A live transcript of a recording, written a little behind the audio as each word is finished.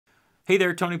Hey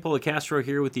there, Tony Policastro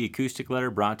here with the Acoustic Letter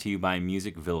brought to you by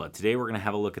Music Villa. Today we're going to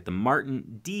have a look at the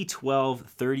Martin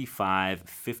D12-35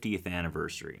 50th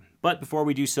anniversary. But before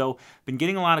we do so, I've been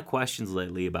getting a lot of questions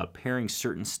lately about pairing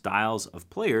certain styles of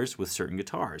players with certain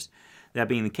guitars. That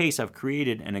being the case, I've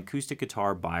created an acoustic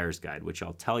guitar buyer's guide, which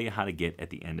I'll tell you how to get at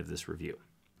the end of this review.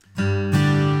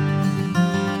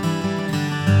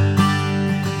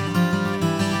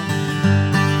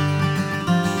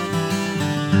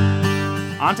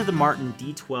 On to the Martin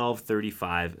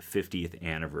D12-35 50th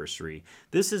anniversary.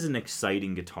 This is an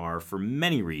exciting guitar for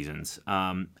many reasons.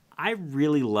 I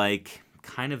really like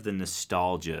kind of the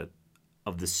nostalgia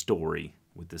of the story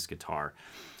with this guitar.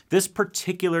 This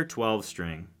particular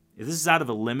 12-string, this is out of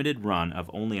a limited run of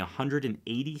only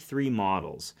 183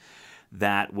 models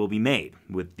that will be made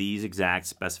with these exact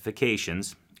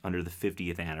specifications under the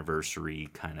 50th anniversary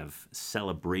kind of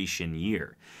celebration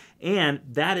year. And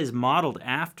that is modeled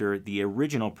after the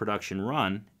original production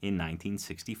run in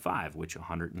 1965, which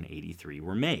 183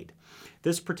 were made.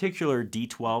 This particular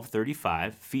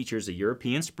D12-35 features a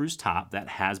European spruce top that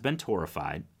has been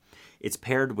torrefied. It's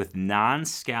paired with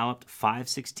non-scalloped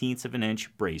 5/16 of an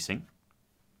inch bracing.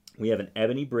 We have an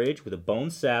ebony bridge with a bone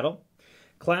saddle,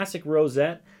 classic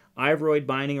rosette, ivory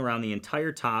binding around the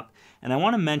entire top. And I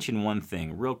want to mention one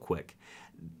thing real quick.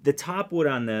 The top wood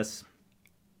on this,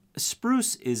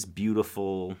 spruce is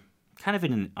beautiful, kind of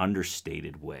in an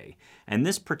understated way. And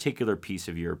this particular piece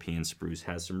of European spruce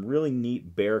has some really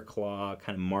neat bear claw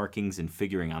kind of markings and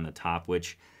figuring on the top,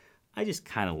 which I just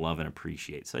kind of love and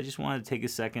appreciate. So I just wanted to take a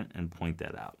second and point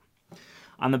that out.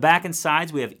 On the back and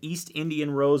sides, we have East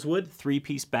Indian rosewood,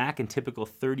 three-piece back in typical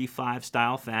 35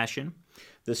 style fashion.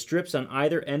 The strips on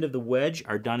either end of the wedge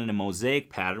are done in a mosaic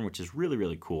pattern, which is really,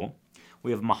 really cool. We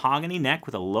have a mahogany neck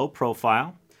with a low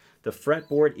profile. The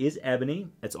fretboard is ebony.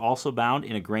 It's also bound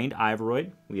in a grained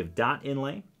ivory. We have dot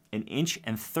inlay, an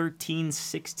 1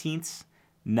 13/16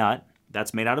 nut.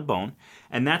 That's made out of bone.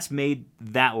 And that's made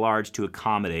that large to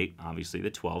accommodate, obviously,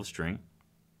 the 12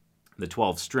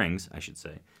 strings, I should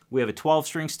say. We have a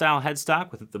 12-string style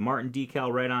headstock with the Martin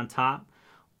decal right on top.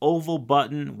 Oval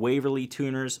button, Waverly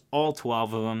tuners, all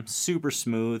 12 of them, super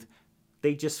smooth.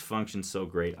 They just function so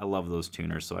great. I love those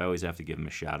tuners, so I always have to give them a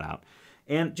shout out.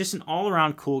 And just an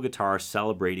all-around cool guitar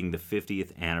celebrating the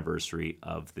 50th anniversary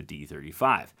of the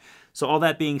D35. So all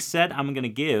that being said, I'm going to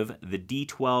give the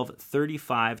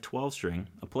D12-35 12-string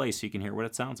a play so you can hear what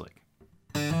it sounds like.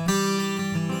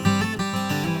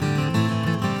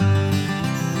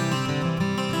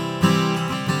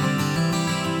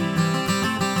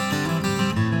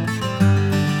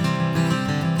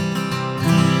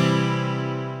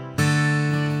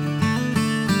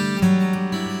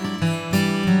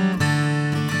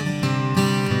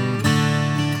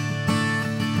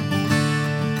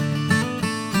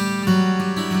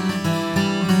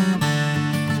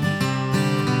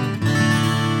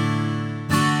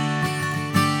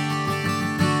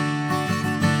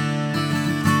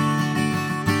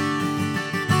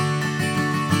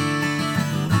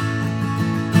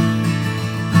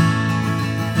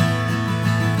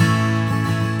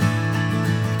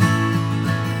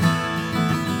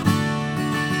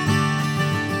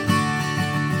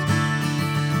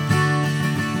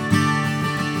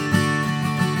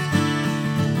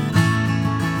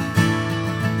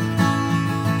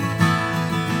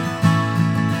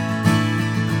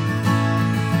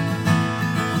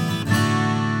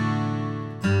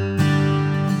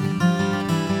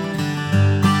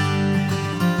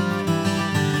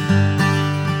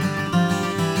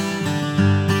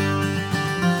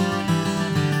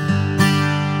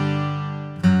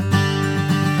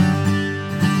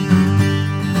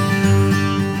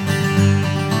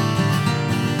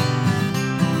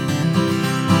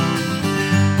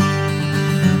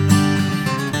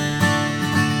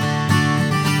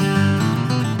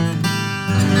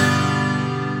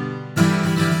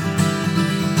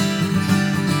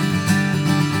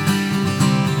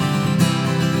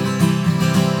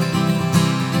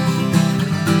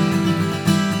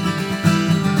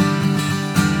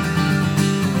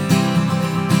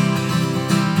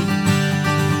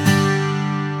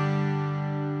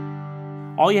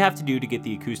 All you have to do to get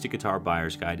the Acoustic Guitar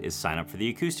Buyer's Guide is sign up for the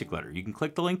Acoustic Letter. You can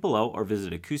click the link below or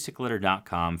visit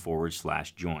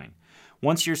acousticletter.com/join.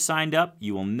 Once you're signed up,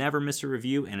 you will never miss a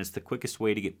review, and it's the quickest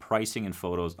way to get pricing and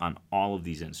photos on all of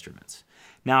these instruments.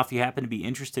 Now, if you happen to be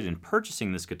interested in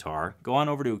purchasing this guitar, go on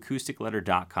over to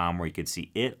acousticletter.com where you can see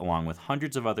it along with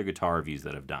hundreds of other guitar reviews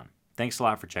that I've done. Thanks a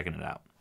lot for checking it out.